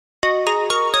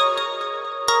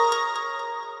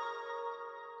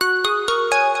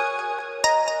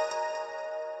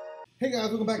Hey guys,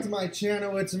 welcome back to my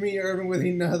channel. It's me, Irvin, with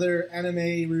another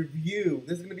anime review.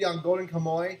 This is going to be on Golden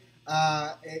Kamuy.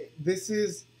 This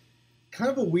is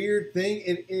kind of a weird thing.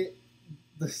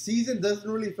 The season doesn't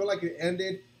really feel like it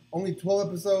ended. Only 12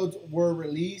 episodes were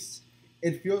released.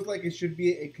 It feels like it should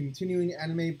be a continuing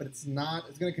anime, but it's not.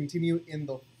 It's going to continue in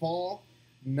the fall,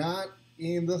 not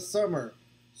in the summer.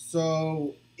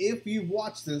 So if you've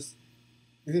watched this,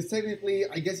 it is technically,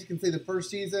 I guess you can say, the first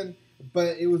season,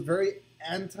 but it was very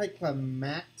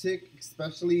anticlimactic,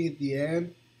 especially at the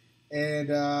end. And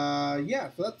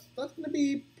yeah, so that's gonna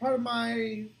be part of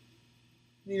my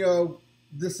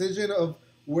decision of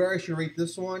where I should rate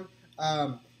this one.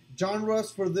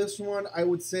 Genres for this one, I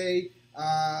would say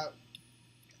a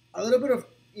little bit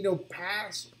of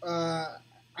pass.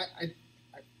 I'm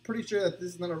pretty sure that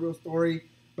this is not a real story,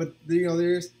 but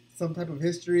there's some type of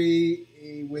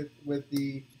history with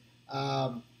the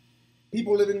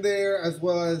people living there, as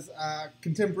well as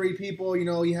contemporary people.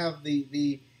 You have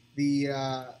the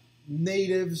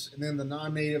natives and then the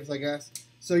non-natives, I guess.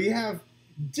 So you have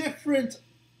different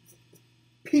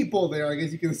people there, I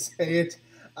guess you can say it.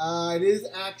 It is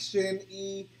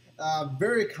action-y,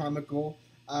 very comical,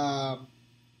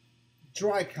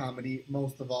 dry comedy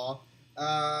most of all.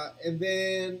 And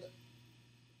then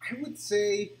I would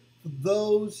say for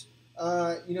those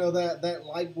that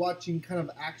like watching kind of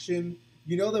action,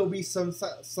 there will be some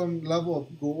level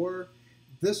of gore.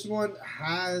 This one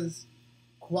has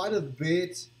quite a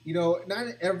bit. Not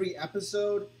in every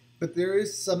episode, but there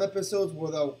is some episodes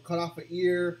where they'll cut off an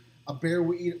ear, a bear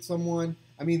will eat someone.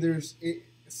 I mean,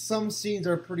 some scenes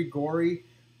are pretty gory,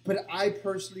 but I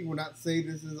personally would not say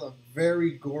this is a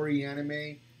very gory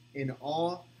anime in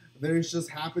all. There just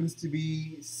happens to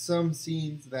be some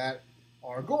scenes that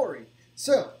are gory.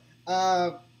 So,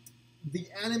 the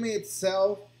anime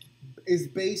itself is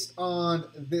based on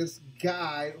this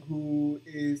guy who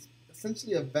is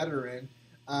essentially a veteran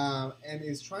and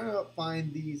is trying to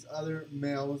find these other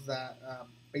males that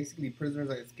basically prisoners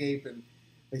that escaped and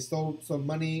they stole some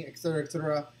money, etc.,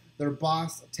 etc. Their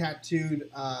boss tattooed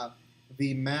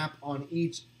the map on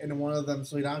each and one of them,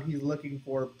 so now he's looking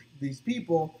for these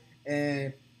people,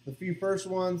 and the few first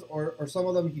ones or some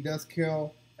of them he does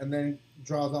kill, and then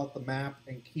draws out the map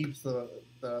and keeps the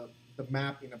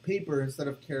map in a paper instead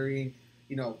of carrying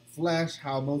flesh,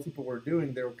 how most people were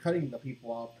doing. They were cutting the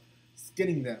people up,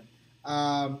 skinning them.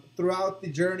 Throughout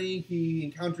the journey, he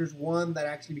encounters one that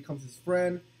actually becomes his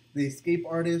friend, the escape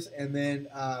artist, and then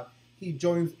he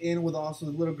joins in with also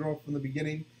the little girl from the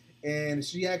beginning, and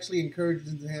she actually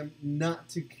encourages him not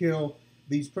to kill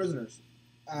these prisoners.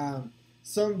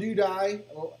 Some do die.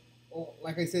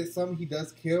 Like I said, some he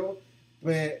does kill,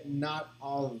 but not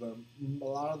all of them. A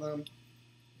lot of them,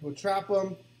 he'll trap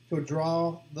them, he'll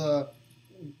draw the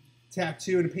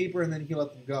tattoo in paper, and then he'll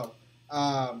let them go.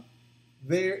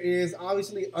 There is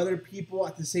obviously other people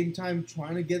at the same time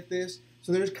trying to get this,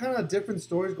 so there's kind of different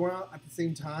stories going on at the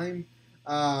same time.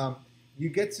 You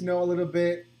get to know a little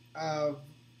bit of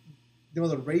the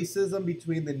racism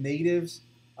between the natives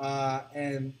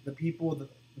and the people, the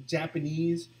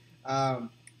Japanese,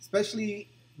 especially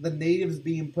the natives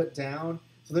being put down.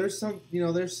 So there's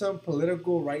some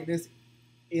political rightness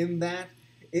in that.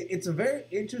 It's a very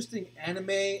interesting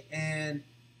anime, and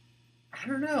I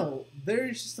don't know,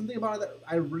 there's just something about it that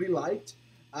I really liked.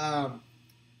 I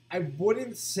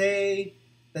wouldn't say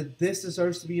that this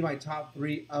deserves to be my top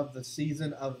 3 of the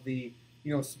season, of the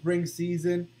spring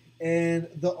season. And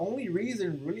the only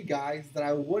reason, really, guys, that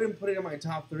I wouldn't put it in my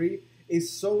top 3 is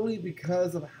solely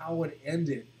because of how it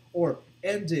ended.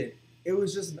 It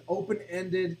was just an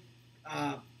open-ended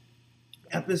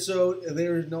episode.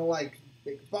 There was no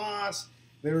big boss.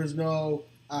 There was no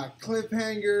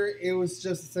cliffhanger. It was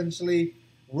just essentially,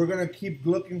 we're gonna keep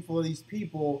looking for these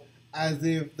people as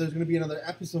if there's gonna be another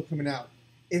episode coming out.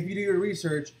 If you do your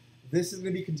research, this is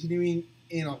gonna be continuing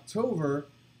in October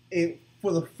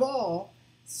for the fall.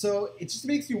 So it just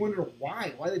makes you wonder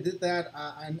why they did that.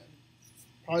 And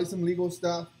probably some legal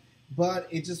stuff, but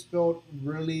it just felt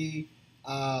really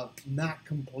not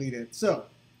completed. So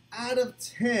out of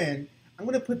 10, I'm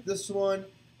gonna put this one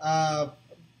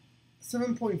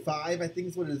 7.5. I think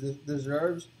is what it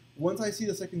deserves. Once I see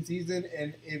the second season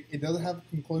and if it doesn't have a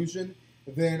conclusion,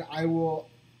 then I will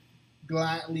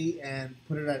gladly and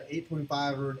put it at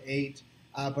 8.5 or an 8.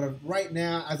 But as of right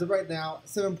now,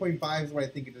 7.5 is what I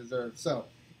think it deserves. So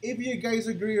if you guys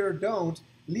agree or don't,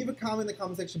 leave a comment in the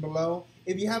comment section below.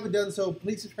 If you haven't done so,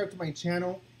 please subscribe to my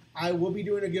channel. I will be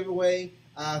doing a giveaway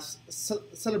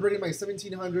celebrating my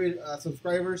 1,700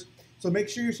 subscribers. So make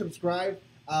sure you're subscribed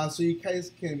so you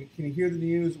guys can hear the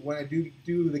news when I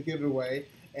do the giveaway.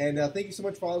 And thank you so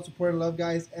much for all the support and love,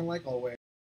 guys. And like always.